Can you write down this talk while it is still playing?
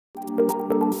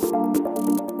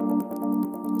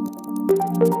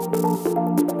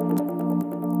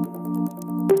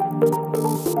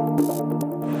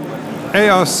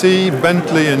ARC,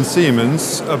 Bentley and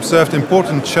Siemens observed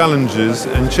important challenges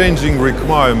and changing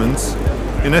requirements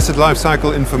in asset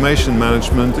lifecycle information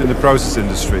management in the process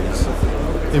industries,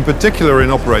 in particular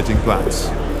in operating plants.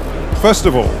 First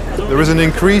of all, there is an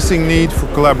increasing need for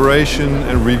collaboration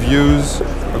and reviews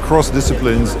across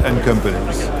disciplines and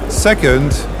companies.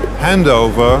 Second,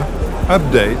 handover,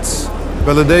 updates,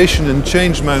 validation and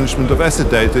change management of asset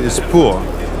data is poor,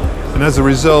 and as a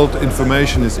result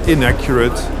information is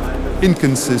inaccurate,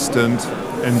 inconsistent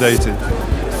and dated.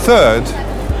 Third,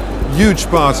 huge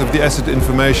parts of the asset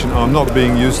information are not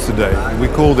being used today. We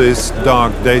call this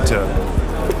dark data.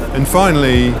 And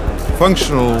finally,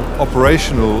 functional,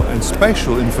 operational and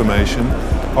spatial information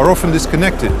are often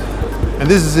disconnected. And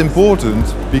this is important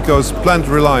because plant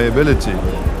reliability,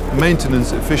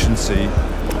 maintenance efficiency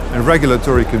and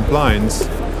regulatory compliance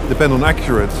depend on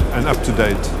accurate and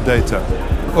up-to-date data.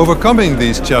 Overcoming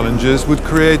these challenges would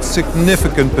create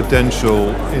significant potential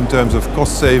in terms of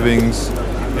cost savings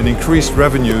and increased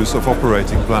revenues of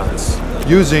operating plants.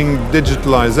 Using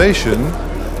digitalization,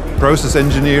 process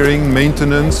engineering,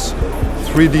 maintenance,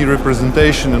 3D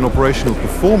representation and operational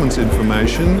performance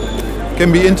information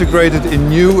can be integrated in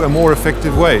new and more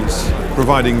effective ways,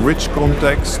 providing rich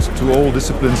context to all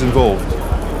disciplines involved.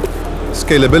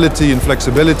 Scalability and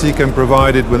flexibility can be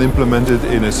provided when implemented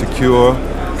in a secure,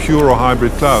 pure or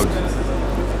hybrid cloud.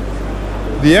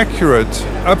 The accurate,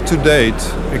 up-to-date,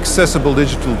 accessible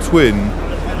digital twin,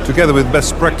 together with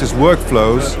best practice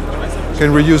workflows,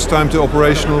 can reduce time to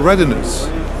operational readiness.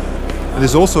 And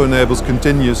this also enables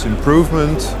continuous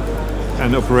improvement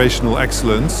and operational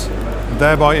excellence,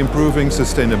 thereby improving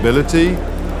sustainability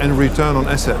and return on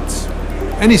assets.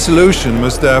 Any solution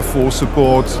must therefore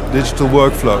support digital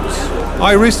workflows.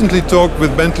 I recently talked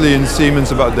with Bentley and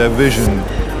Siemens about their vision,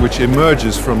 which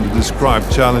emerges from the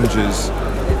described challenges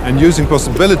and using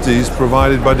possibilities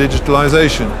provided by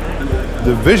digitalization.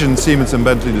 The vision Siemens and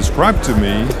Bentley described to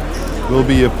me will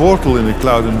be a portal in a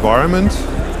cloud environment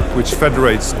which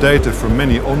federates data from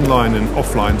many online and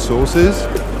offline sources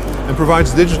and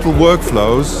provides digital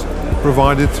workflows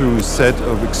provided through a set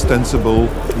of extensible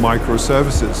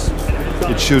microservices.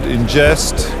 It should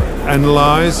ingest,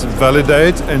 analyze,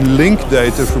 validate and link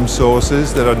data from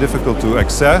sources that are difficult to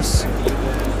access,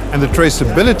 and the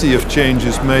traceability of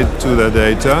changes made to their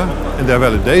data and their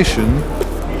validation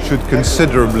should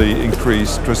considerably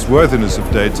increase trustworthiness of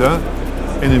data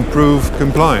and improve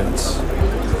compliance.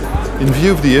 In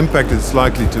view of the impact it's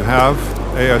likely to have,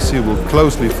 ARC will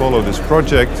closely follow this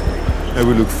project and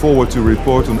we look forward to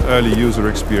report on early user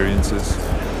experiences.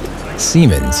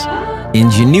 Siemens,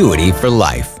 ingenuity for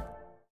life.